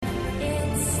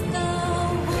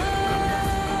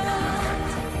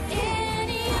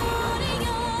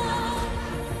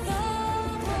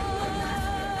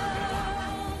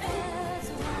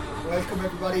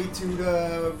Welcome everybody to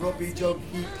the Rugby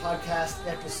Junkie Podcast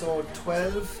episode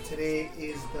 12. Today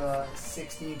is the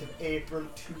 16th of April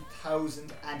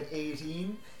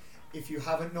 2018. If you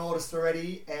haven't noticed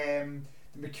already, the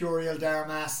mercurial Darragh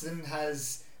Martin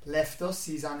has left us.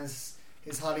 He's on his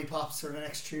hollypops for the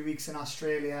next 3 weeks in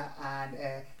Australia and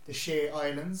the Shay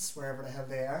Islands, wherever the hell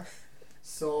they are.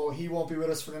 So he won't be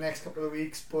with us for the next couple of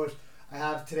weeks, but I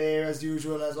have today, as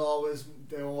usual, as always,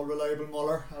 the old reliable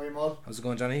Muller. How are you, Mull? How's it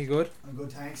going, Johnny? You good? I'm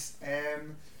good, thanks.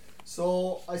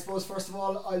 So I suppose first of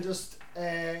all, I'll just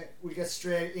we'll get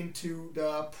straight into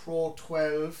the Pro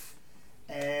 12.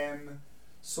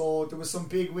 So there was some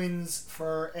big wins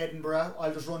for Edinburgh.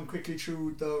 I'll just run quickly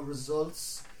through the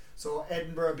results. So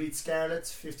Edinburgh beat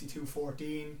Scarlets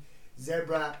 52-14.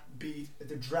 Zebra beat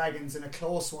the Dragons in a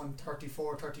close one,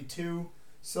 34-32.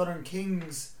 Southern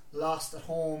Kings lost at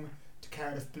home to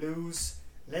Cardiff Blues.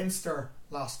 Leinster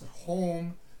lost at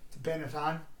home to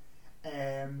Benetton.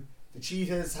 The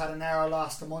Cheetahs had a narrow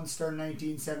loss to Munster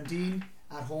 19-17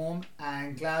 at home,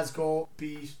 and Glasgow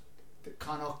beat the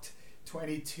Connacht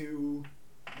 35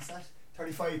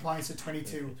 points to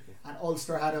 22, and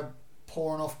Ulster had a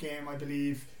poor enough game, I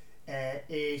believe,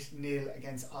 8-0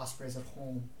 against Ospreys at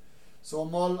home. So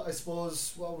Mull, I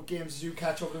suppose, what games did you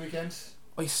catch over the weekend?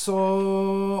 I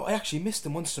actually missed the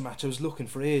Munster match. I was looking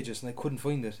for ages and I couldn't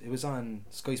find it. It was on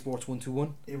Sky Sports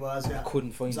 121. It was, yeah. I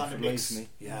couldn't find it for the life of me.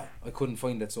 Yeah, I couldn't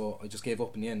find it, so I just gave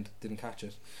up in the end. Didn't catch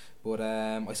it. But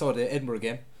I saw the Edinburgh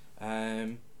game.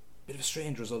 Bit of a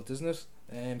strange result, isn't it?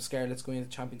 Scarlet's going to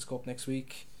the Champions Cup next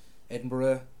week.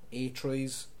 Edinburgh, 8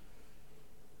 tries.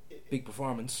 Big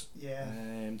performance. Yeah.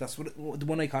 That's what the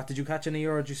one I caught. Did you catch any,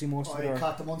 or did you see most of it? I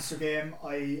caught the Munster game.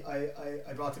 I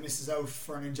brought the missus out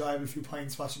for an enjoyable few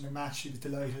pints watching the match. She was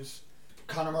delighted.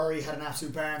 Conor Murray had an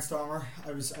absolute barnstormer.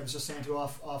 I was just saying to you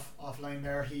offline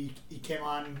there. He came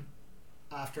on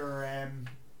after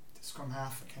the scrum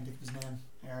half. I can't think of his name.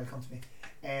 It'll come to me.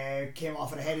 Came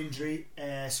off with a head injury.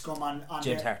 Scrum on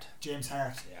James Hart. James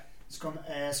Hart. Yeah.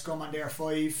 Scrum on there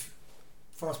 5.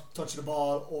 First touch of the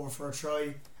ball over for a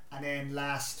try. And then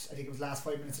last 5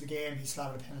 minutes of the game, he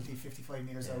slotted a penalty 55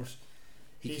 metres out.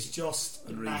 He's just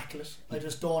immaculate. I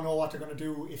just don't know what they're going to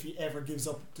do if he ever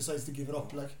decides to give it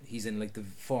up. Like, he's in like the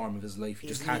form of his life. He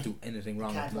just can't do anything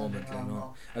wrong at the moment.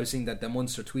 No. I was seeing that the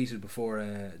Munster tweeted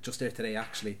before, just there today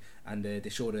actually, and they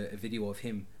showed a video of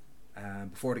him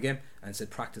before the game and said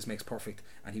practice makes perfect,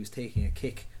 and he was taking a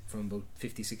kick from about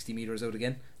 50-60 metres out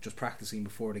again, just practicing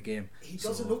before the game. He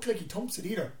doesn't look like he thumps it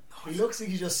either. He looks like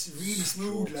he's just really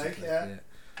smooth,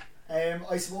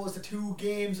 I suppose the 2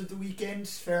 games of the weekend,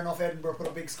 fair enough, Edinburgh put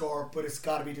a big score, but it's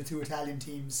got to be the 2 Italian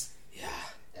teams.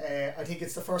 I think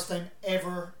it's the first time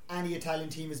ever any Italian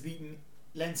team has beaten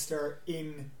Leinster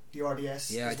in the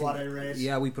RDS, is what I read.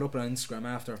 Yeah, we put up on Instagram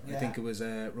after. I think it was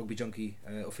Rugby Junkie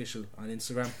official on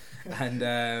Instagram,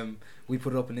 and we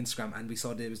put it up on Instagram, and we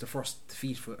saw that it was the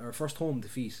first home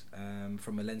defeat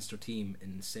from a Leinster team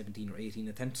in 17 or 18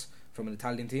 attempts from an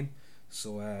Italian team.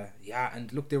 So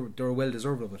and look, they were well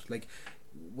deserved of it. Like,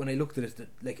 when I looked at it,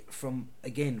 like from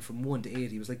 1 to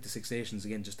 8, it was like the Six Nations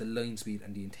again. Just the line speed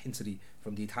and the intensity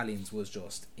from the Italians was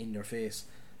just in their face,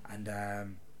 and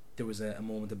there was a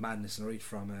moment of madness right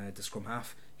from the scrum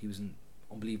half. He was in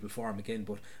unbelievable form again,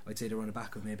 but I'd say they were on the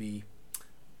back of maybe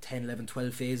 10, 11,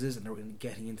 12 phases, and they were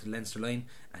getting into the Leinster line,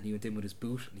 and he went in with his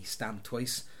boot and he stamped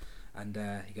twice, and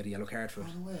he got a yellow card for it.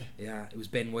 Yeah, it was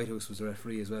Ben Whitehouse was the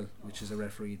referee as well, which is a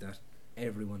referee that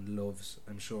everyone loves,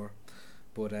 I'm sure.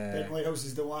 But Ben Whitehouse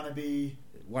is the wannabe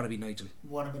Nigel.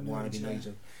 Wannabe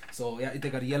Nigel. So yeah, they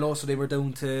got a yellow, so they were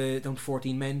down to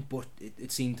 14 men, but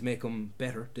it seemed to make them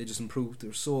better. They just improved. They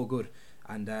were so good,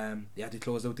 and they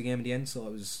closed out the game in the end. So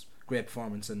it was a great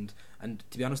performance, and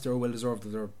to be honest, they were well deserved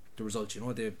of the result. You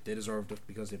know, they deserved it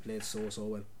because they played so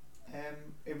well.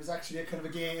 It was actually a kind of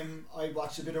a game. I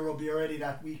watched a bit of rugby already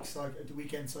that week, so at the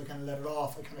weekend, so I kind of let it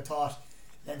off. I kind of thought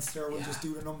Leinster would just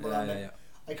do the number on it.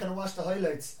 I kind of watched the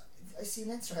highlights. I see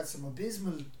Leinster had some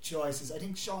abysmal choices. I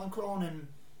think Sean Cronin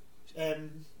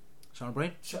Sean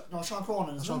O'Brien? Sean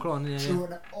Cronin. Sean Cronin, threw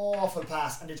an awful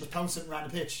pass and they just pounced it and ran the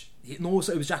pitch.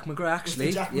 So it was Jack McGrath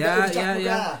actually. Jack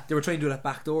McGrath. They were trying to do that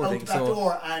back door thing.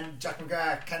 Door, and Jack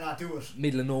McGrath cannot do it.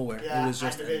 Middle of nowhere. Yeah, it was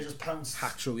just, and they just pounced.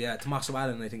 Hacked through, Tommaso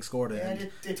Allen I think scored it. Yeah,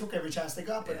 they took every chance they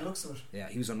got, but it looks of it. Yeah,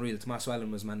 he was unreal. Tommaso Allen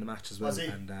was man of the match as well. Was he?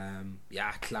 And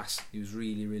class. He was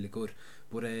really, really good.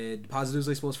 But the positives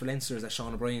I suppose for Leinster is that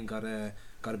Sean O'Brien got a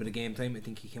bit of game time. I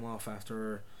think he came off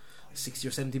after 60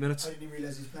 or 70 minutes. I didn't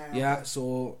realise he was playing. Yeah,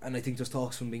 so, and I think there's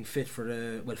talks from being fit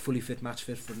for fully fit, match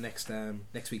fit for the next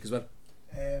week as well.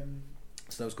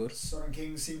 So that was good. Southern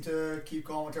Kings seem to keep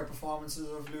going with their performances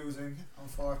of losing,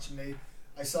 unfortunately.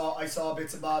 I saw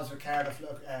bits and bobs with Cardiff.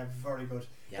 Look, very good.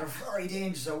 Yeah. They're very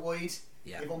dangerous out wide.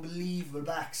 Yeah. They have unbelievable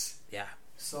backs. Yeah.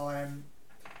 So I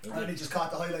only just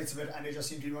caught the highlights of it, and they just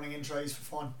seem to be running in tries for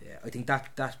fun. Yeah, I think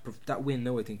that win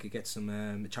now, I think it gets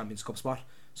them Champions Cup spot.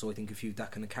 So I think if you've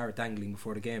that kind of carrot dangling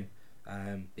before the game,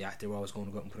 they were always going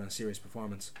to go out and put on a serious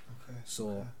performance. Okay.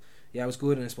 So yeah, it was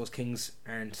good, and I suppose Kings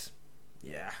aren't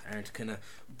kind of.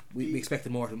 We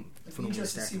expected more from them. It'd be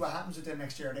interesting to see what happens with them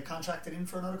next year. Are they contracted in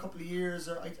for another couple of years,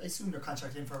 or I assume they're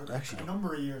contracted in for a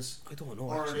number of years. I don't know.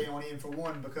 Or are they only in for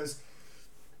one? Because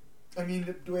I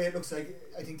mean, the way it looks like,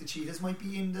 I think the Cheetahs might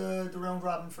be in the round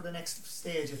robin for the next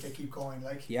stage if they keep going.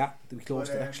 Like, yeah, they'll be close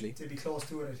to it actually. They'll be close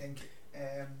to it, I think.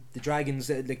 The Dragons,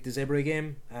 like the Zebra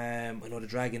game, I know the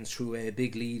Dragons threw a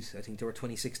big lead. I think they were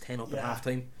 26-10 up at half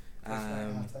time. I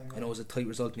know it was a tight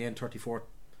result in the end,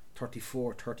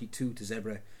 34-32 to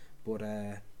Zebra, but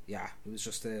it was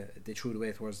just they threw it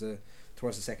away towards the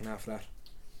second half of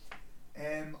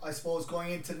that. I suppose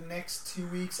going into the next 2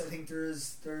 weeks, I think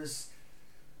there's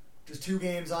 2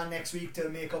 games on next week to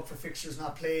make up for fixtures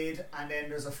not played, and then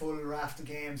there's a full raft of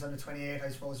games on the 28th. I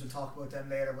suppose we'll talk about them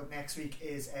later, but next week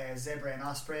is Zebra and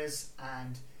Ospreys,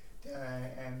 and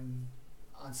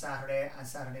on Saturday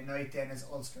night then is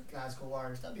Ulster Glasgow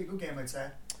Warriors. That'd be a good game, I'd say.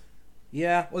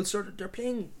 Yeah, Ulster, they're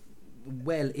playing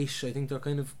well-ish. I think they're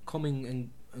kind of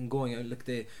coming and going. Like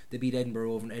they beat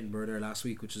Edinburgh over in Edinburgh there last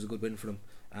week, which is a good win for them.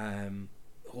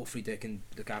 Hopefully they can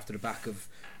look after the back of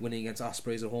winning against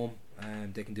Ospreys at home,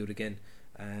 and they can do it again.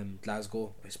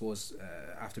 Glasgow, I suppose,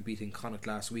 after beating Connacht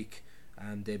last week,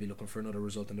 they'll be looking for another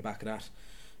result on the back of that.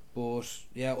 But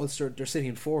yeah, Ulster, they're sitting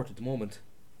in fourth at the moment,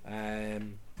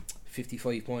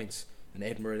 55 points, and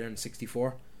Edinburgh they're in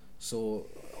 64. So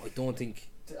I don't think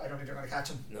they're going to catch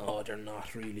them. No, they're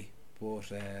not really.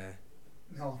 But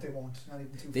no, they won't. Not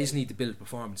even too. They just need to build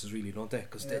performances, really, don't they?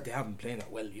 Because they haven't played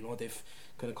that well. You know, they've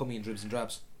kind of come in dribs and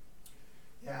drabs.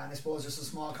 Yeah, and I suppose just a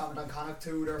small comment on Connacht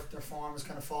too. Their form has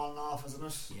kind of fallen off, hasn't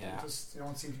it? Yeah. They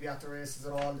don't seem to be at the races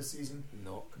at all this season.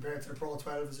 No. Compared to the Pro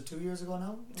 12, is it 2 years ago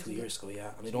now? 2 years ago,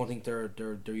 yeah. And I don't think their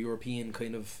European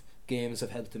kind of games have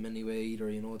helped them anyway either.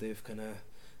 You know, they've kind of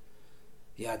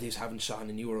they just haven't shone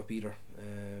in Europe either.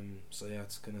 So yeah,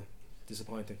 it's kind of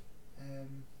disappointing.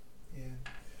 Yeah.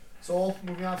 So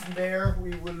moving on from there,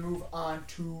 we will move on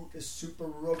to the Super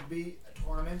Rugby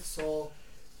tournament. So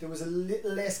there was a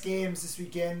little less games this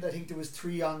weekend. I think there was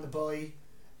 3 on the bye.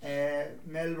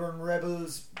 Melbourne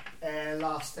Rebels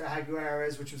lost to the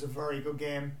Jaguares, which was a very good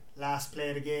game. Last play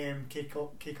of the game, kick I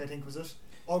think was it?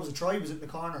 Oh, it was a try. Was it in the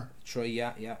corner? Try,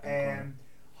 yeah.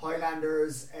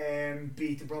 Highlanders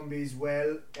beat the Brumbies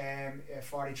well,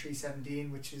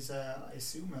 43-17, which is I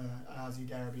assume an Aussie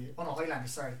derby. Oh no,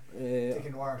 Highlanders, sorry.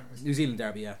 Taking Ward. New Zealand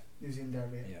derby, yeah. New Zealand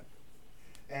derby, yeah.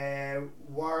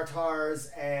 Waratahs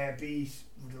beat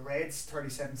the Reds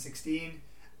 37-16,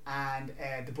 and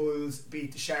the Bulls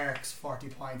beat the Sharks 40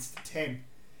 points to 10.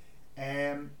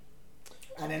 And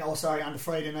then on the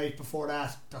Friday night before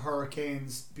that, the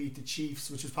Hurricanes beat the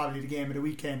Chiefs, which was probably the game of the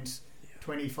weekend,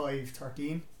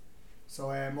 25-13.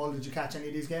 So Mull, did you catch any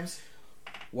of these games?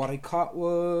 What I caught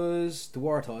was the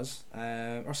Waratahs,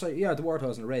 the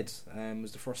Waratahs and the Reds. It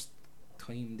was the first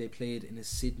time they played in a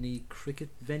Sydney cricket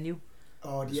venue.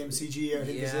 Oh, the MCG, I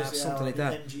think is it? Something like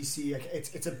that. MGC,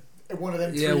 it's one of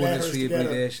them 3 letters together. One of the 3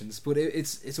 abbreviations. But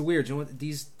it's a weird, you know,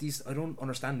 these I don't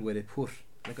understand where they put.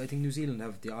 Like, I think New Zealand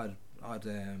have the odd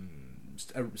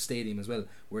stadium as well,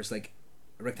 where it's like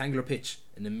a rectangular pitch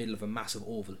in the middle of a massive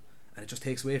oval, and it just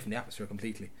takes away from the atmosphere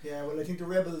completely. Yeah, well, I think the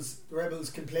Rebels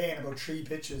complain about 3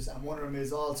 pitches, and one of them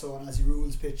is also an Aussie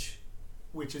rules pitch,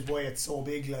 which is why it's so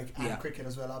big, like, and cricket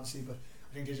as well, obviously, but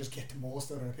I think they just get the most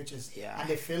out of their pitches, and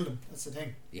they fill them. That's the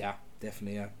thing. Yeah,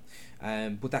 definitely. Yeah.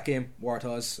 But that game,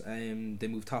 Waratahs, they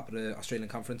moved top of the Australian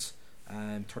Conference,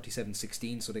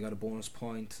 37-16, so they got a bonus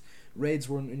point. Reds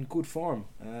were in good form,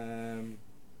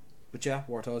 but yeah,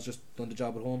 Waratahs just done the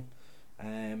job at home.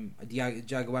 The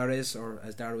Jaguares, or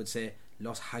as Darragh would say,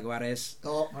 Los Jaguares.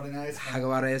 Oh, very nice.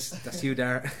 Jaguares, that's you,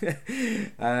 Darragh.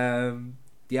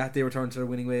 They returned to their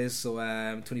winning ways. So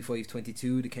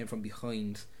 25-22, they came from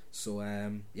behind. So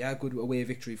good away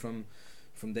victory from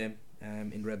them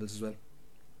in Rebels as well.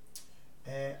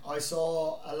 I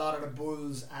saw a lot of the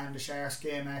Bulls and the Sharks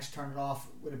game. I actually turned it off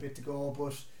with a bit to go,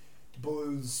 but the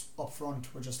Bulls up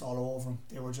front were just all over them.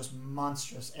 They were just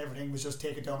monstrous. Everything was just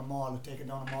take it down a maul. I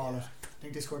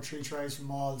think they scored 3 tries from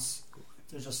mauls.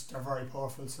 They're very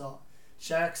powerful. So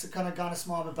Sharks have kind of gone a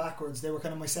small bit backwards. They were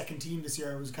kind of my second team this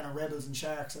year. It was kind of Rebels and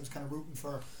Sharks. I was kind of rooting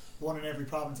for one in every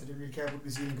province. I didn't really care about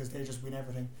New Zealand because they just win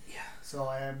everything. Yeah. So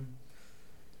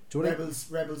Rebels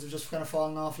have just kind of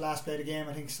fallen off last play of the game,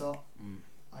 I think so.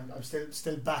 I'm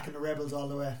still backing the Rebels all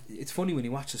the way. It's funny when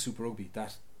you watch the Super Rugby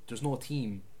that there's no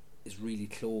team is really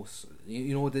close.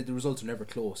 You know, the results are never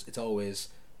close. It's always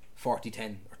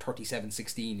 40-10 or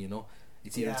 37-16. You know,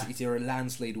 it's either a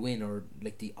landslide win or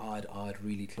like the odd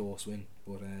really close win.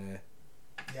 But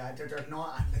yeah, they're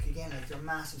not like, again, like they're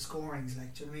massive scorings.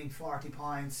 Like, do you know what I mean? 40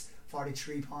 points,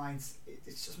 43 points.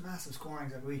 It's just massive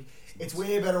scorings every week. It's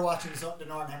way better watching the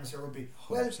Northern Hemisphere Rugby. 100%.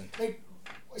 Well, like,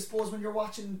 I suppose when you're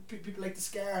watching people like the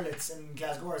Scarlets and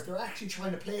Glasgow, they're actually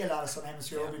trying to play a lot of Southern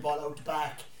Hemisphere Rugby ball out the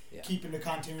back, keeping the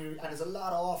continuity, and there's a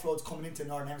lot of offloads coming into the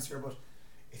Northern Hemisphere, but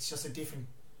it's just a different.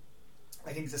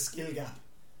 I think it's a skill gap.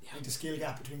 I think the skill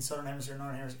gap between Southern Hemisphere and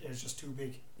Northern Hemisphere is just too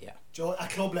big. Yeah. Joe, at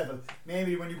club level,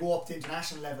 maybe when you go up to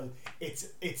international level, it's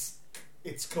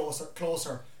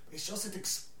closer. It's just that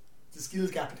the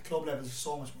skills gap at the club level is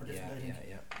so much more different. I think.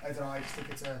 I don't know. I just think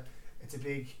it's a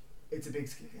big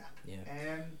skill gap.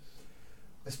 Yeah.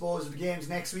 I suppose the games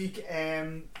next week,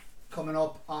 coming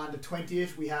up on the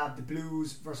 20th, we have the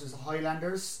Blues versus the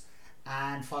Highlanders,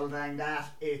 and following that,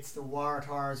 it's the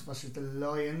Waratahs versus the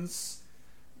Lions.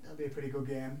 That'll be a pretty good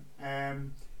game.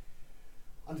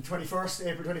 On the 21st,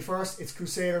 April 21st, it's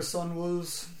Crusaders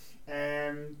Sunwolves,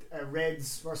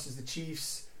 Reds versus the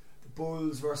Chiefs, the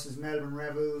Bulls versus Melbourne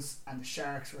Rebels, and the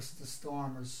Sharks versus the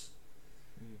Stormers.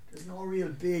 There's no real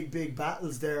big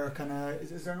battles there.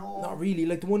 Is there no? Not really.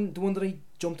 Like the one that I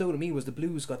jumped out at me was the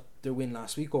Blues got their win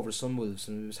last week over the Sunwolves,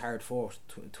 and it was hard fought,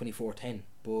 24-10.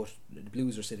 But the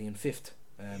Blues are sitting in 5th,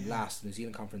 last in the New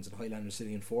Zealand Conference, and Highlanders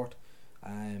sitting in 4th.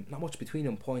 Not much between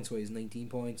them points wise, 19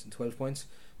 points and 12 points.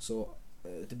 So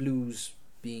the Blues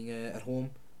being at home,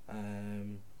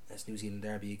 it's New Zealand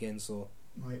derby again. So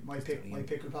my pick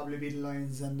will probably be the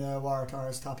Lions and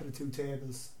Waratahs top of the two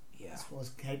tables. I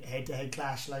suppose head to head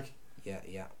clash, like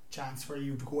chance for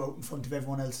you to go out in front of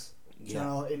everyone else. You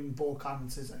know, in both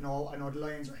conferences. I know the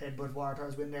Lions are ahead, but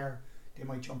Waratahs win there, they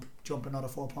might jump another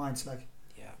 4 points. Like,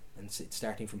 and it's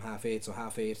starting from 8:30. So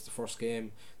 8:30 is the first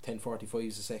game, 10:45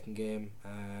 is the second game.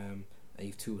 And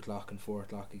you've 2:00 and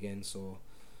 4:00 again. So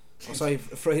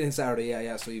Friday and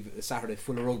Saturday. So you've Saturday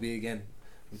full of rugby again,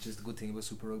 which is the good thing about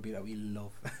Super Rugby that we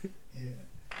love.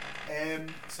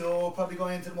 So probably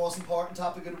going into the most important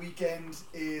topic of the weekend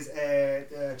is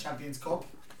the Champions Cup.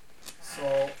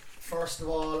 So first of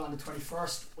all, on the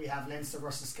 21st we have Leinster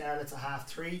versus Scarlets at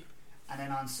 3:30, and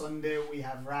then on Sunday we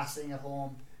have Racing at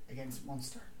home against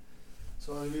Munster.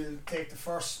 So we'll take the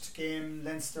first game,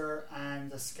 Leinster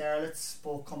and the Scarlets,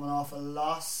 both coming off a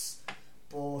loss.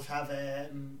 Both have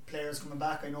players coming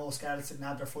back. I know Scarlets didn't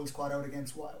have their full squad out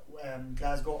against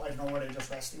Glasgow. I don't know whether they're just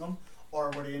resting them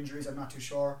or were they injuries, I'm not too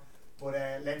sure. But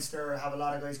Leinster have a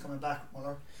lot of guys coming back,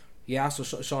 Muller. Yeah, so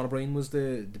Sean O'Brien was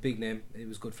the big name. It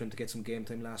was good for him to get some game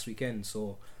time last weekend,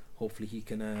 so hopefully he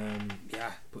can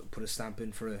put a stamp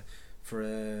in for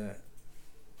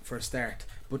a start.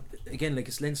 But again, like,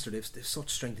 it's Leinster, they've such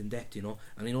strength and depth, you know,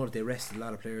 and I know that they rested a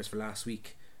lot of players for last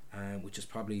week, which is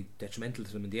probably detrimental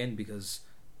to them in the end because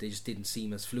they just didn't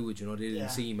seem as fluid, you know, they didn't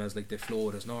seem as like they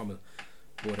flowed as normal.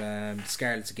 But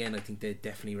Scarlets again, I think they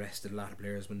definitely rested a lot of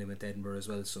players when they went to Edinburgh as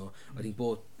well. So I think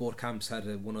both camps had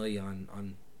one eye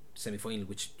on semi-final,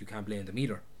 which you can't blame them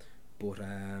either. But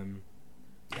I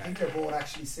think they're both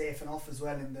actually safe enough as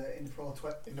well in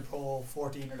the Pro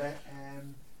 14, are they?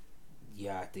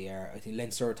 Yeah, they are. I think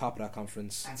Leinster are top of that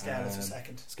conference, and Scarlets are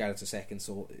second. Scarlets are second.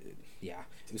 So it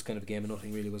was kind of a game of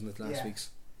nothing, really, wasn't it? Last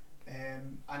week's.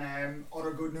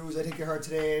 Other good news I think you heard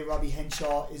today: Robbie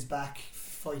Henshaw is back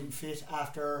fighting fit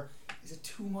after, is it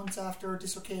 2 months after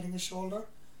dislocating his shoulder?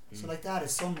 So like that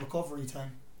is some recovery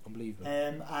time. Unbelievable.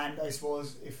 And I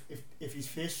suppose if he's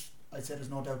fit, I'd say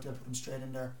there's no doubt they'll put him straight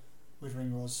in there with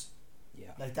Ringrose.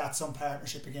 Like that's some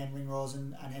partnership again, Ringrose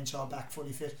and Henshaw back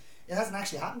fully fit. It hasn't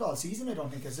actually happened all season, I don't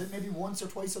think, is it? Maybe once or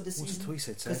twice of this season. Once or twice,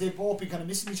 I'd say. Because they've both been kind of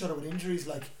missing each other with injuries,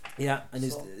 like. Yeah, and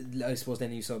so. I suppose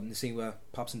then you see where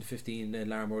pops into 15, then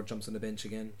Larimore jumps on the bench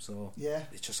again. So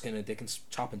it's just kind of, they can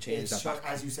chop and change that back.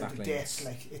 As you said, the depth,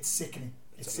 like, it's sickening.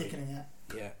 It's sickening,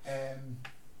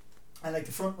 and like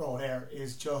the front row there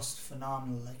is just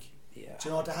phenomenal. Like, do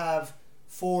you know, to have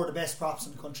 4 of the best props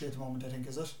in the country at the moment, I think,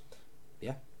 is it?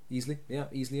 Easily. 2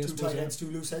 tight ends, 2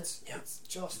 loose heads. It's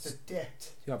just the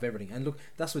depth. You have everything, and look,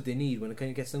 that's what they need when it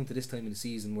kind of gets down to this time of the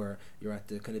season where you're at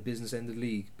the kind of business end of the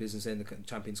league, business end of the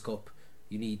Champions Cup.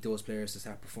 You need those players to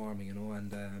start performing, you know.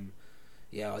 And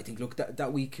I think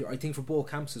that week, I think for both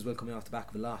camps as well, coming off the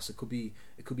back of a loss, it could be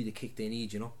the kick they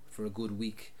need, you know, for a good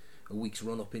week's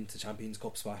run up into Champions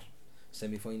Cup spot,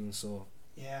 semi-finals. So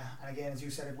and again, as you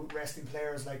said, with resting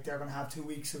players, like, they're going to have 2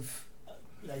 weeks of,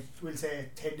 like, we'll say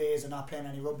 10 days of not playing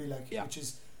any rugby, like, which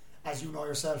is as you know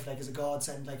yourself, like, is a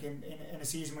godsend. Like in a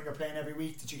season when you're playing every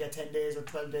week, that you get 10 days or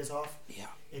 12 days off. Yeah.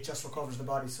 It just recovers the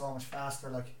body so much faster.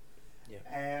 Like,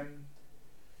 yeah.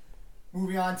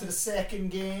 Moving on to the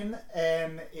second game,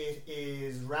 it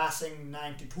is Racing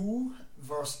 92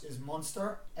 versus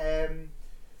Munster.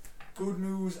 Good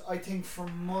news, I think,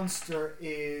 from Munster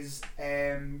is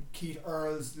Keith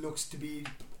Earls looks to be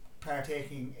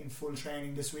partaking in full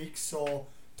training this week, so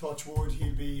touch wood,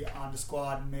 he'll be on the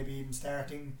squad and maybe even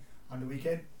starting on the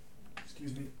weekend.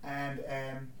 Excuse me. And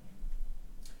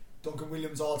Duncan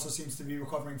Williams also seems to be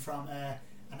recovering from a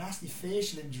nasty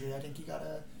facial injury. I think he got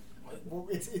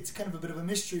it's kind of a bit of a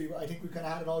mystery. I think we kind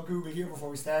of had it all Googled here before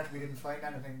we started. We didn't find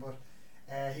anything, but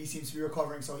he seems to be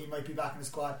recovering, so he might be back in the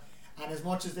squad. And as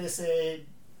much as they say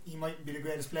he mightn't be the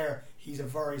greatest player, he's a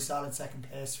very solid second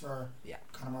place for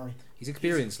Conor Murray. He's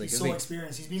experienced. He's so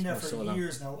experienced. He's been there for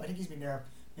years now. I think he's been there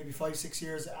maybe 5-6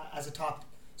 years as a top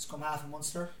scrum half in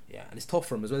Munster. Yeah, and it's tough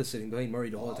for him as well, sitting behind Murray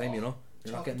the whole time. You know,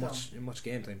 you're not getting much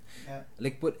game time. Yeah.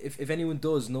 Like, but if anyone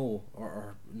does know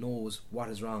or knows what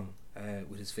is wrong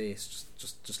with his face,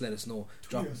 just let us know.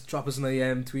 Drop us an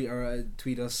IM, tweet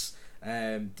us,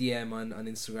 DM on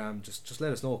Instagram. Just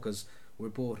let us know, because we're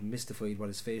both mystified what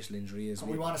his facial injury is. And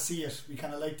we want to see it. We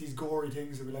kind of like these gory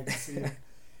things that we like to see.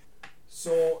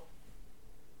 So,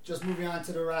 just moving on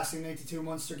to the Racing 92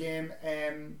 Munster game.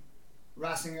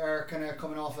 Racing are kind of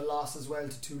coming off a loss as well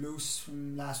to Toulouse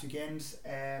from last weekend.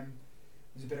 There's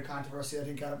a bit of controversy, I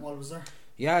think, Adam Mull was there.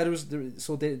 Yeah, there was.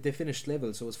 So they finished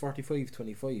level, so it was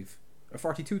 45-25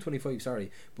 or 42-25.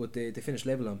 Sorry, but they finished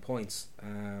level on points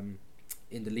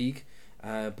in the league.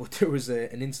 But there was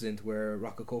an incident where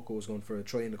Rocco Coco was going for a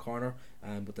try in the corner,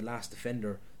 but the last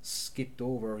defender skipped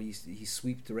over. He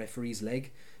sweeped the referee's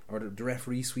leg, or the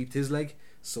referee sweeped his leg,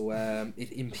 so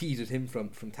it impeded him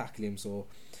from tackling him. So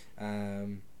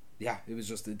it was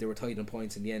just they were tied on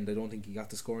points in the end. I don't think he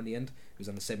got the score in the end. It was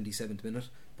on the 77th minute,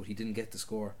 but he didn't get the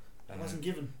score. It wasn't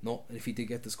given. No, and if he did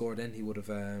get the score, then he would have.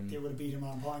 They would have beat him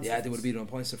on points. Yeah, they would have beat him on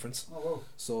points difference. Oh, wow.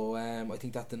 So I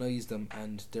think that denies them,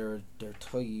 and they're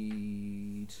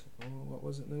tied. Oh, what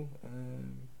was it now?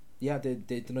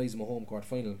 They denies them a home court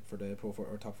final for the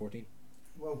or top 14.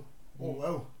 Wow. Oh,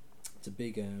 wow. It's a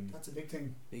big. That's a big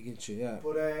thing. Big issue, yeah.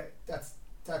 But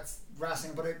that's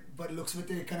Racing, but it looks like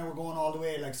they kind of were going all the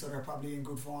way, like, so they're probably in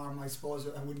good form, I suppose.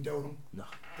 I wouldn't doubt them. No.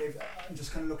 I'm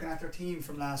just kind of looking at their team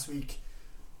from last week.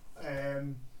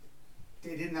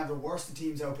 They didn't have the worst of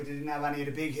teams out, but they didn't have any of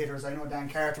the big hitters. I know Dan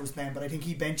Carter was playing, but I think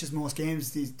he benches most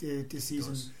games this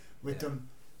season with them.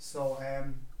 So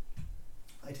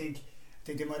I think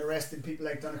they might have rested people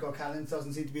like Donegal Callins.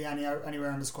 Doesn't seem to be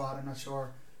anywhere on the squad. I'm not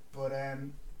sure, but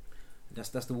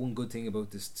that's the one good thing about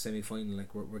this semi-final.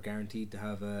 Like, we're guaranteed to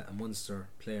have a Munster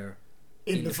player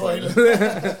in the final.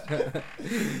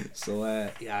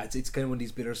 So it's kind of one of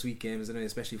these bittersweet games, isn't it?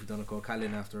 Especially for Donegal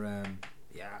Callin after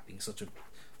being such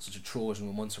a Trojan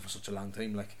with Munster for such a long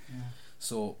time. Like,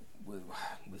 so we'll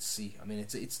see. I mean,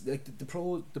 it's like the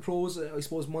pros. I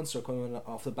suppose Munster coming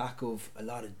off the back of a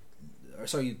lot of,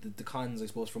 the cons, I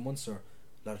suppose, for Munster,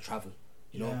 a lot of travel.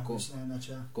 You know,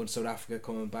 going to South Africa,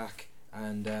 coming back,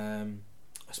 and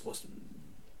I suppose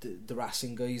the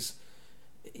Racing guys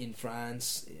in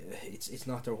France, it's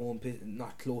not their home pit,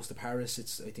 not close to Paris.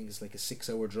 I think it's like a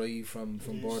 6-hour drive from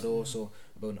Bordeaux, so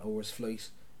about an hour's flight.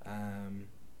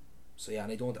 So yeah,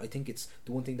 and I think it's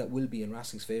the one thing that will be in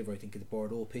Racing's favour. I think the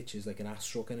Bordeaux pitch is like an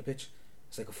Astro kind of pitch.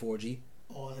 It's like a 4G.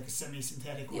 Oh, like a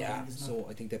semi-synthetic one. Yeah, so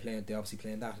I think they obviously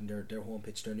playing that in their home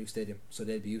pitch, their new stadium, so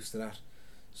they'll be used to that.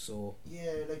 So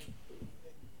yeah, like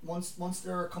once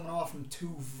they're coming off from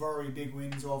 2 very big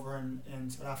wins over in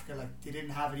South Africa, like, they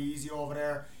didn't have it easy over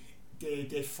there.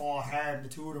 They fought hard, the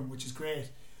two of them, which is great.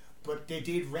 But they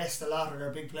did rest a lot of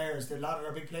their big players.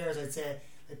 I'd say,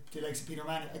 the likes of Peter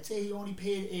Mann, I'd say he only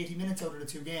played 80 minutes out of the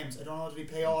 2 games. I don't know, did he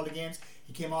play all the games?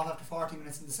 He came off after 40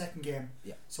 minutes in the second game.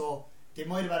 Yeah. So they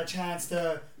might have had a chance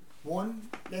to, one,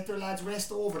 let their lads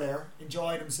rest over there,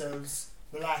 enjoy themselves,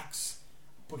 relax,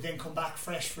 but then come back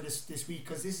fresh for this week,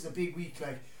 because this is a big week,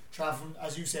 like, travelling,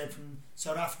 as you said, from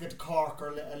South Africa to Cork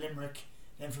or Limerick,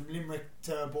 then from Limerick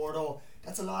to Bordeaux.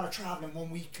 That's a lot of travelling 1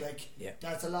 week, like,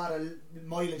 that's a lot of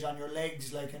mileage on your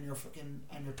legs, like, and your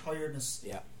tiredness.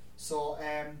 Yeah. So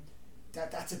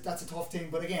that's a tough thing,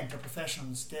 but again, they're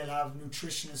professionals. They'll have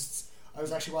nutritionists. I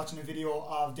was actually watching a video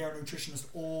of their nutritionist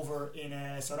over in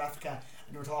South Africa,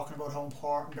 and they were talking about how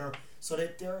important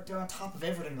they're on top of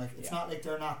everything. Like, it's not like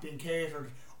they're not being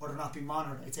catered or they're not being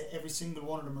monitored. I'd say every single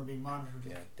one of them are being monitored.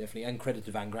 Yeah, definitely, and credit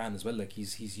to Van Gran as well. Like,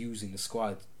 he's using the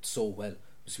squad so well.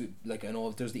 Like, I know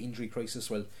if there's the injury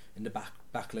crisis, well, in the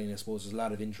back line, I suppose there's a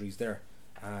lot of injuries there.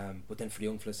 But then for the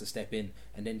young fellas to step in,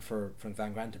 and then for Frank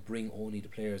Van Grant to bring only the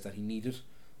players that he needed.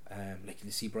 Like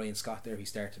you see Brian Scott there, he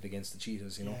started against the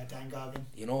Cheetahs, you know. Yeah, Dan Goggin.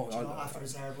 After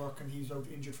his hard work, and he was out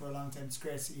injured for a long time. It's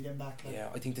great to see them back. Yeah,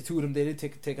 I think the two of them, they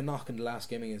did take a knock in the last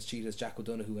game against Cheetahs, Jack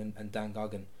O'Donoghue and Dan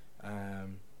Goggin.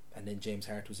 And then James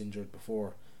Hart was injured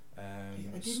before.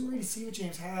 I didn't really see what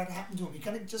James Hart happened to him.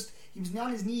 He was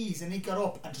on his knees and he got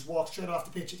up and just walked straight off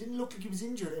the pitch. It didn't look like he was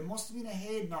injured. It must have been a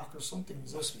head knock or something.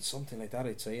 It must have been something like that,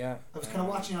 I'd say. Yeah. I was kind of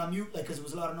watching on mute, like, because there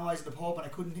was a lot of noise in the pub and I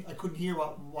couldn't hear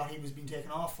what he was being taken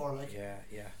off for, like.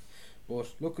 Yeah. But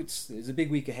look, it's a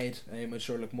big week ahead. I'm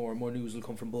sure more news will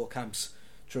come from both camps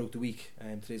throughout the week.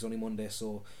 Today's only Monday,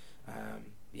 so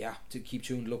to keep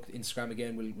tuned. Look, Instagram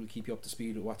again. We'll keep you up to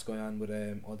speed with what's going on with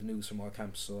all the news from all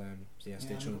camps. So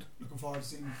stay tuned. Looking forward to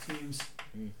seeing the teams.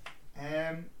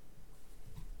 And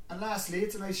lastly,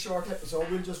 it's a nice short episode.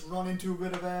 We'll just run into a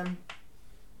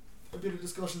bit of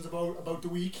discussions about the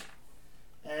week.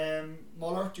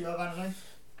 Muller, do you have anything?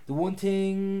 The one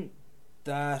thing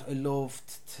that I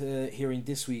loved hearing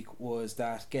this week was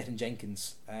that Gethin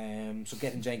Jenkins. So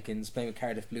Gethin Jenkins playing with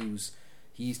Cardiff Blues.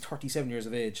 He's 37 years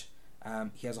of age.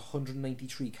 He has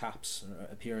 193 caps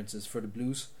appearances for the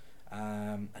Blues,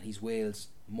 and he's Wales'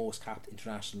 most capped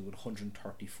international with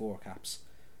 134 caps.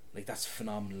 Like, that's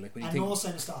phenomenal. Like, when you think, no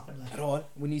sign of stopping, like, at all.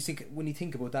 When you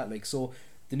think about that, like, so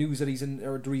the news that he's in,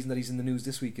 or the reason that he's in the news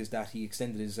this week is that he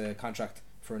extended his contract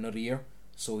for another year,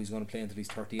 so he's going to play until he's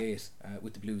 38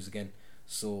 with the Blues again.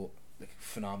 So, like,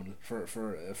 phenomenal for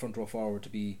a front row forward to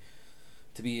be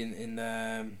in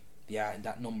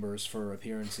that numbers for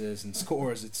appearances and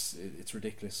scores. It's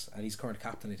ridiculous, and he's current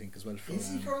captain, I think, as well. Is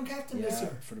he current captain this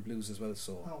year for the Blues as well?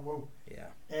 So whoa.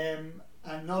 Yeah.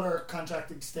 Another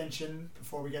contract extension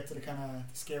before we get to the kind of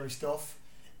scary stuff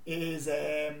is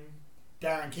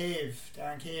Darren Cave.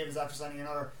 Darren Cave is after signing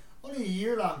only a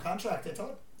year-long contract. I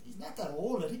thought he's not that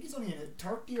old. I think he's only in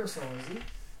 30 or so. Is he? Let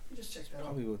me just check that out.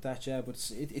 Probably about that, yeah. But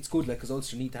it's good, like, because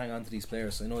Ulster need to hang on to these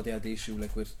players. I know they had the issue,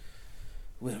 like, with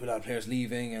a lot of players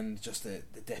leaving and just the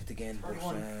depth again. But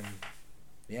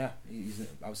he's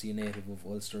obviously a native of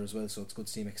Ulster as well, so it's good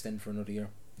to see him extend for another year.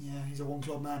 Yeah, he's a one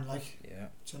club man, like. Yeah.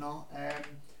 Do you know? I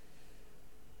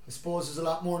suppose there's a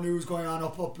lot more news going on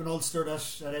up in Ulster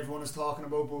that everyone is talking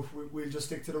about, but we'll just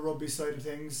stick to the rugby side of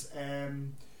things.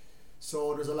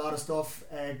 So there's a lot of stuff.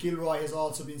 Gilroy has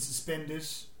also been suspended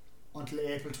until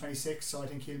April 26th, so I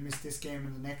think he'll miss this game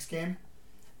and the next game.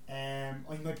 He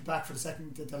might be back for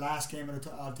the last game of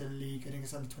the league. I think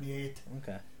it's on the 28th.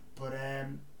 Okay. But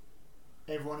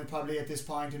everyone probably at this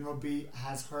point in rugby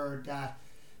has heard that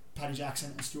Paddy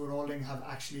Jackson and Stuart Olding have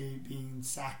actually been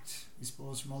sacked, I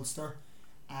suppose, from Ulster.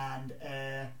 And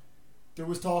there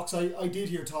was talks, I did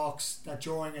hear talks that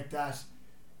during it that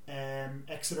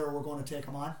Exeter were going to take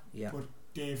him on. Yeah. But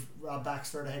Rob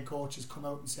Baxter, the head coach, has come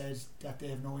out and said that they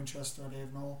have no interest, or they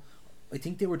have no... I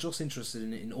think they were just interested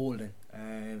in Olding.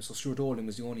 So Stuart Olding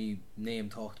was the only name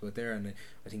talked about there, and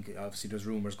I think obviously there's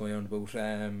rumours going on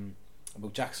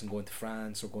about Jackson going to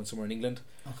France or going somewhere in England.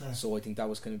 Okay. So I think that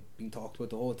was kind of being talked about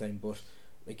the whole time. But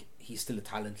like, he's still a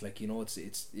talent. Like, you know, it's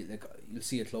like you'll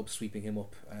see a club sweeping him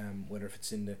up, whether if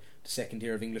it's in the second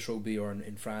tier of English rugby or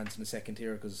in France in the second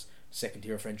tier, because second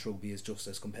tier French rugby is just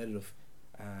as competitive.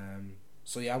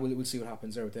 So yeah, we'll see what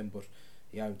happens there with them. But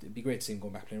yeah, it'd be great to see him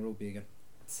going back playing rugby again.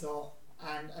 So,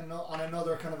 and on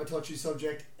another kind of a touchy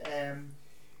subject,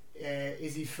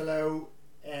 Izzy Folau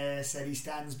said he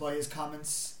stands by his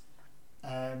comments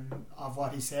of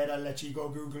what he said. I'll let you go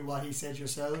Google what he said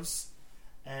yourselves.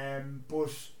 But you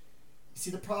see,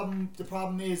 the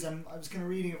problem is, and I was kind of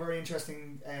reading a very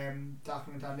interesting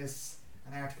document on this,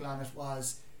 an article on it,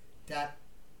 was that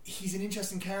he's an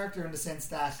interesting character in the sense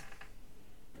that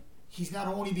he's not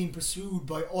only being pursued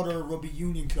by other rugby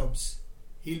union clubs.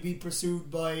 He'll be pursued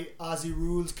by Aussie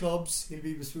Rules clubs. He'll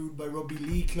be pursued by Rugby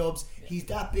League clubs. Yeah. He's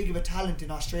that big of a talent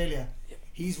in Australia. Yeah.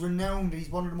 He's renowned. He's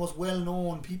one of the most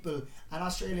well-known people. And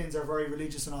Australians are very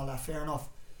religious and all that. Fair enough.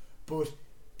 But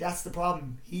that's the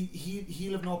problem.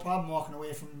 He'll have no problem walking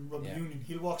away from Rugby Union.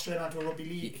 He'll walk straight onto a Rugby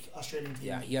League Australian team.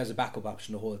 Yeah, he has a backup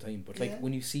option the whole time. But like,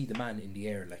 when you see the man in the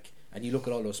air, like, and you look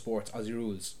at all those sports, Aussie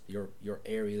Rules, your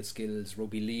aerial skills,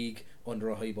 Rugby League, under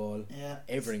a high ball,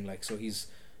 everything, like, so he's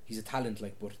a talent,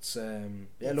 like, but it's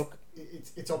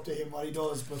it's up to him what he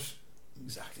does, but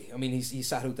exactly. I mean, he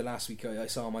sat out the last week. I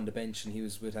saw him on the bench, and he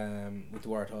was with the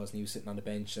Warthogs, and he was sitting on the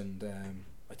bench, and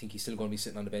I think he's still going to be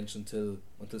sitting on the bench until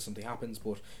something happens.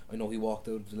 But I know he walked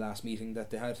out of the last meeting that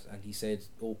they had, and he said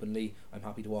openly, "I'm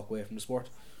happy to walk away from the sport."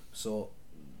 So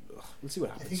we'll see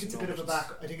what happens. I think it's a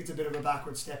bit of a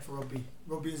backward step for rugby.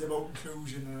 Rugby is about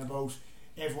inclusion and about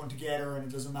everyone together, and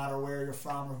it doesn't matter where you're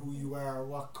from or who you are or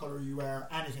what colour you are,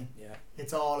 anything. Yeah.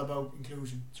 It's all about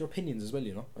inclusion. It's your opinions as well,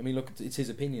 you know. I mean, look, it's his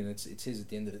opinion. It's his at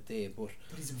the end of the day, but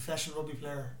he's a professional rugby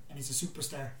player and he's a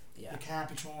superstar. Yeah. You can't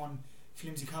be throwing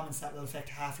flimsy comments that will affect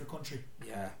half your country.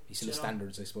 Yeah, you still have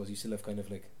standards, I suppose. You still have kind of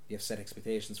like, you have set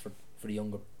expectations for the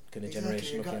younger kind of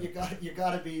generation. You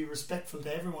got to be respectful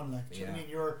to everyone. Like, do you know what I mean?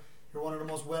 You're one of the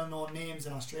most well-known names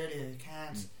in Australia. You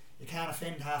can't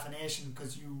offend half a nation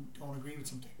because you don't agree with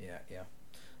something. Yeah.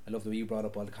 I love the way you brought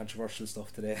up all the controversial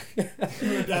stuff today.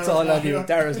 That's all on you.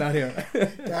 Darragh's not here.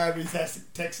 Darby's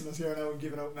texting us here now and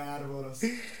giving out mad about us.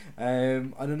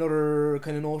 On another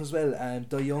kind of note as well,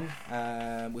 Darragh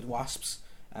Young with Wasps.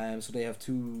 So they have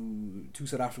two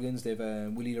South Africans. They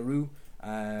have Willie LaRue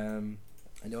and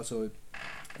they also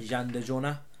Jean de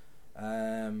Jonah.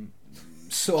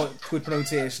 So good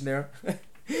pronunciation there.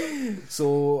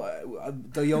 So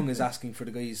Darragh Young is asking for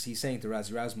the guys. He's saying to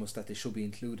Rassie Erasmus that they should be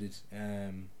included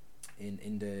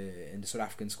in the South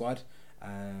African squad.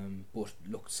 But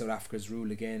look, South Africa's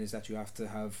rule again is that you have to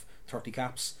have 30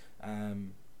 caps.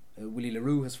 Willie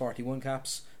LaRue has 41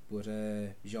 caps, but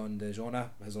Jean de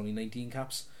Jonah has only 19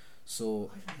 caps.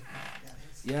 So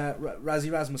yeah, Rassie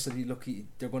Erasmus said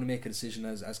they're going to make a decision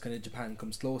as kind of Japan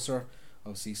comes closer.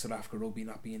 Obviously, South Africa rugby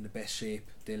not being in the best shape,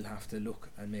 they'll have to look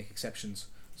and make exceptions.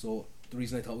 So the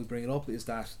reason I thought we'd bring it up is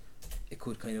that it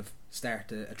could kind of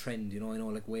start a trend. You know, I know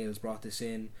like Wales brought this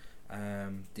in,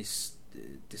 this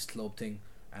club thing,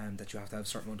 that you have to have a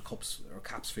certain amount of cups or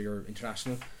caps for your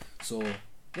international. So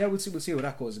yeah, we'll see how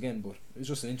that goes again. But it was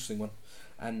just an interesting one.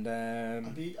 And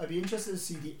I'd be interested to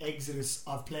see the exodus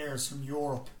of players from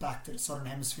Europe back to the Southern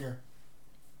Hemisphere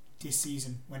this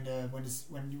season when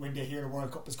they hear the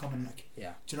World Cup is coming. Like,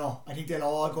 yeah, do you know? I think they'll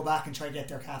all go back and try to get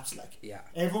their caps. Like, yeah,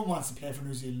 everyone wants to play for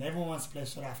New Zealand. Everyone wants to play for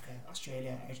South Africa,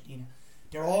 Australia, Argentina.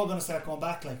 They're all going to start going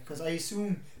back. Like, because I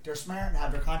assume they're smart and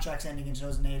have their contracts ending in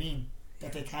 2018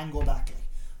 that they can go back. Like,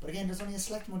 but again, there's only a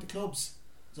select amount of clubs.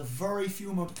 There's a very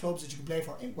few amount of clubs that you can play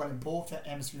for. In both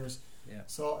hemispheres. Yeah.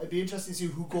 So it'd be interesting to see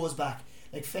who goes back.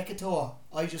 Like Fekitoa,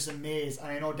 I just amazed, and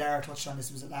I know Darragh touched on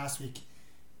this, was it last week,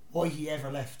 why he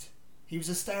ever left. He was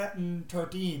a starting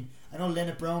 13. I know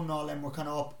Leonard Brown and all them were kind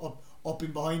of up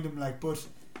in behind him, like, but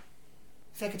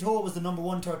Fekitoa was the number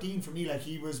 113 for me. Like,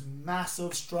 he was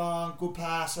massive, strong, good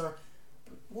passer.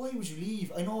 But why would you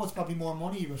leave? I know it's probably more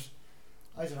money, but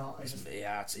I don't know.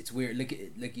 It's weird.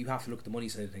 Like you have to look at the money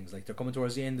side of things. Like, they're coming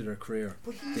towards the end of their career.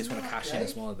 But they just want to cash in a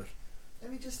small bit.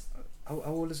 Let me just. How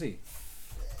old is he?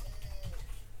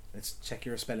 Let's check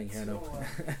your spelling here now.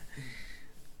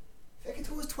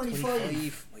 Fekitoa is 25.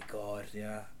 25. My God,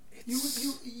 yeah.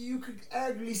 You could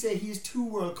arguably say he has 2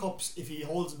 World Cups if he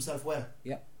holds himself well.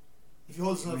 Yeah. If he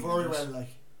holds himself very well, like.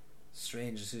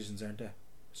 Strange decisions, aren't they?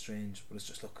 Strange, but it's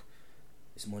just, look,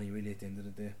 it's money really at the end of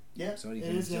the day. Yeah, so you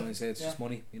can say it's just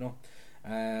money, you know.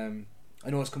 I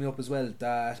know it's coming up as well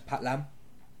that Pat Lam,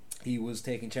 he was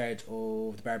taking charge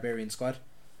of the Barbarian squad.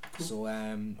 Cool. So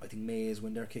I think May is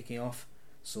when they're kicking off.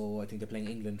 So I think they're playing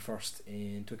England first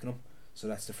in Twickenham. So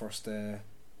that's the first the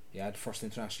first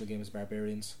international game as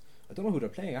Barbarians. I don't know who they're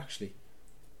playing actually.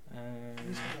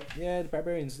 The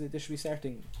Barbarians, they should be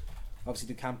starting.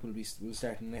 Obviously the camp will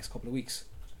start in the next couple of weeks.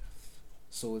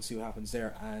 So we'll see what happens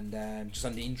there. And just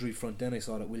on the injury front then, I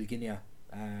saw that Will Guinea,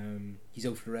 he's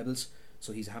out for the Rebels.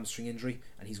 So he's a hamstring injury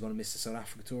and he's going to miss the South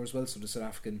Africa tour as well. So the South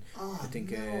African, I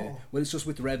think, well, it's just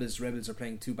with the Rebels. The Rebels are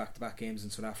playing 2 back-to-back games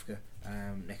in South Africa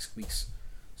next week's.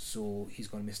 So he's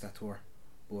going to miss that tour.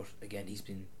 But again, he's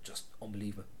been just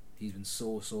unbelievable. He's been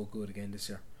so good again this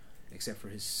year, except for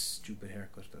his stupid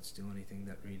haircut. That's the only thing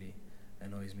that really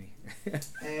annoys me.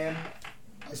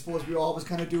 I suppose we always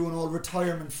kind of do an old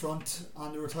retirement front.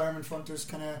 On the retirement front, there's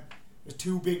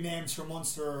 2 big names for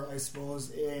Munster, I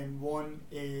suppose. One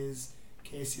is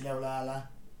Casey Laulala,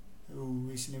 who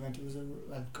recently went to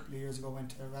a couple of years ago went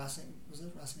to Racing. Was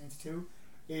it Racing 82?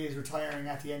 Is retiring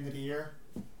at the end of the year,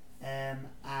 and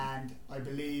I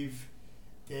believe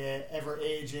the ever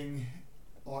aging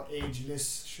or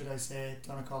ageless, should I say,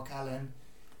 Donegal Callan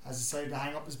has decided to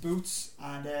hang up his boots,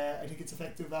 and I think it's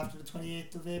effective after the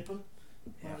 28th of April.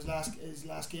 When his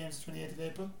last game's the 28th of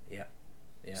April. Yeah.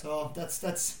 So that's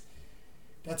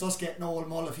us getting old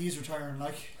Mull if he's retiring.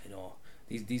 Like, I know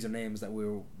these are names that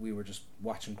we were just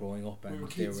watching growing up, and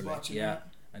they were watching,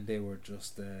 and they were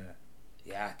just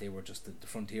they were just the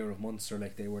frontier of Munster.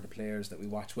 Like, they were the players that we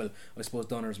watched. Well, I suppose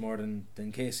Donner's more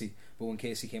than Casey, but when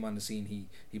Casey came on the scene,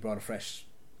 he brought a fresh.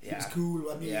 He was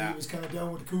cool. I mean, he was kind of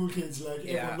down with the cool kids. Like,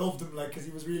 everyone loved him. Like, because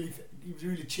he was really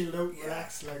chilled out, and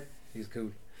relaxed. Like, he's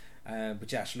cool.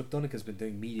 But yeah, look, Donnacha's been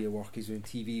doing media work. He's doing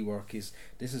TV work.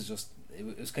 This is just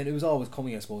it was always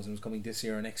coming, I suppose, and it was coming this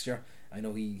year or next year. I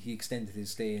know he extended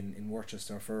his stay in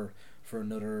Worcester for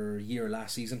another year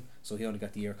last season, so he only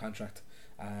got the year contract.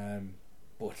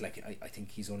 But like I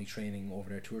think he's only training over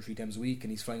there 2 or 3 times a week,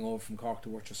 and he's flying over from Cork to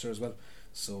Worcester as well.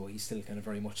 So he's still kind of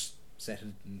very much set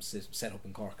up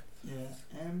in Cork. Yeah.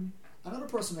 Another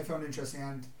person I found interesting,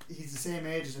 and he's the same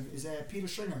age as him, is Peter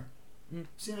Stringer. I've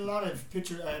seen a lot of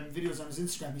videos on his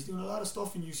Instagram. He's doing a lot of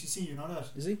stuff in UCC, you know that?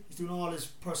 Is he? He's doing all his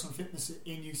personal fitness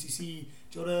in UCC.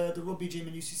 Do you know the rugby gym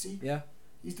in UCC? Yeah.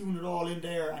 He's doing it all in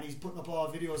there, and he's putting up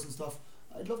all videos and stuff.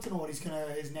 I'd love to know what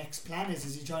his next plan is.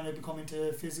 Is he trying to become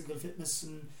into physical fitness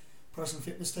and personal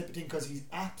fitness type of thing? Because he's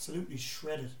absolutely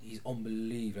shredded. He's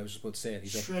unbelievable. I was just about to say it.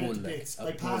 He's shredded a to bull. bits.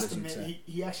 I passed him.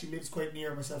 He actually lives quite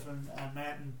near myself and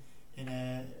Martin in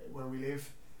where we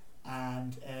live,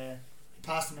 and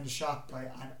passed him in the shop, and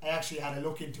I actually had a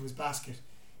look into his basket.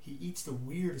 He eats the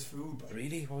weirdest food.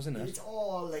 Really? What was in it? It's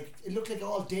all like, it looked like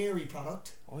all dairy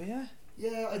product. Oh yeah?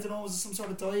 Yeah, I don't know, was it some sort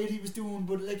of diet he was doing,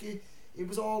 but like it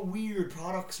was all weird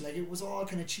products. Like it was all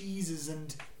kind of cheeses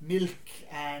and milk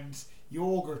and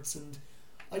yogurts, and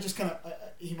I just kind of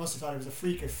he must have thought I was a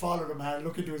freak. I followed him and had a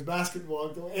look into his basket and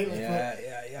walked away.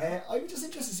 Yeah. I'm just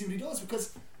interested to see what he does,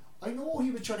 because I know he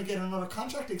was trying to get another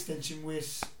contract extension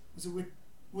with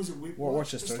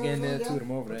Worcester again. Two of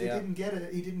them over there. He didn't get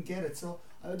it. He didn't get it. So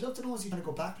I'd love to know, is he going to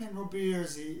go back playing rugby, or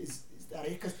is that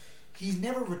it? Because he's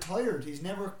never retired. He's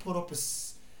never put up a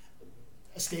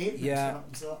statement. Yeah.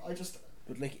 So I just.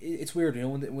 But like it's weird, you know,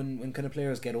 when kind of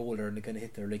players get older and they kind of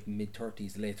hit their like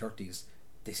mid-30s, late 30s,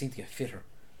 they seem to get fitter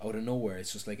out of nowhere.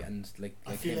 It's just like, and like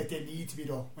I feel like they need to be,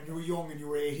 though. When you were young and you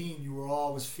were 18, you were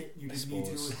always fit. And you didn't need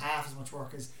to do half as much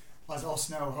work as us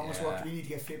now. How much work do we need to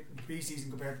get fit in pre-season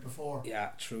compared to before?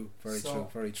 Yeah, true,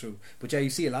 very true. But yeah, you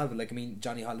see a lot of it. Like, I mean,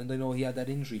 Johnny Holland, I know he had that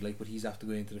injury, like, but he's after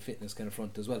going into the fitness kind of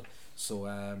front as well. So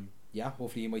yeah,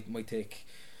 hopefully he might take.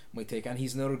 And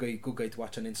he's another good guy to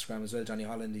watch on Instagram as well, Johnny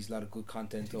Holland. He's a lot of good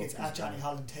content up. It's at Johnny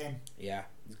Holland 10. Yeah,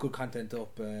 he's good content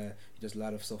up. He does a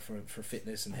lot of stuff for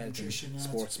fitness and health and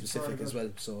sports specific as well.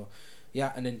 So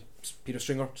yeah, and then Peter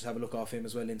Stringer, just have a look off him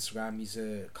as well. Instagram, he's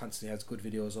constantly has good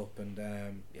videos up, and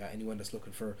yeah, anyone that's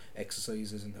looking for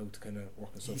exercises and how to kind of work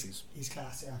on stuff, he's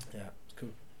class. Yeah, it's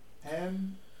cool.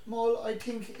 Mull, I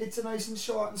think it's a nice and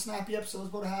short and snappy episode. It's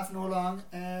about a half an hour long.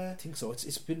 I think so.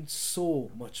 It's been so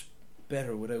much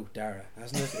better without Darragh,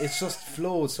 hasn't it? It's just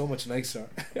flowed so much nicer.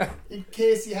 In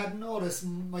case you hadn't noticed,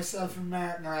 myself and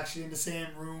Martin are actually in the same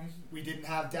room. We didn't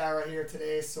have Darragh here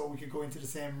today, so we could go into the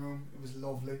same room. It was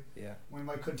lovely. Yeah. We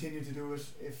might continue to do it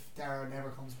if Darragh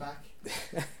never comes back.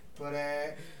 But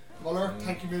Muller,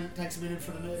 thanks a million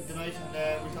for the night,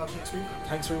 and we'll talk to you next week.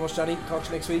 Thanks very much, Johnny. Talk to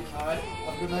you next week. Alright,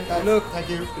 have a good night, guys. Good luck. Thank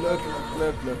you. Good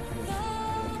luck.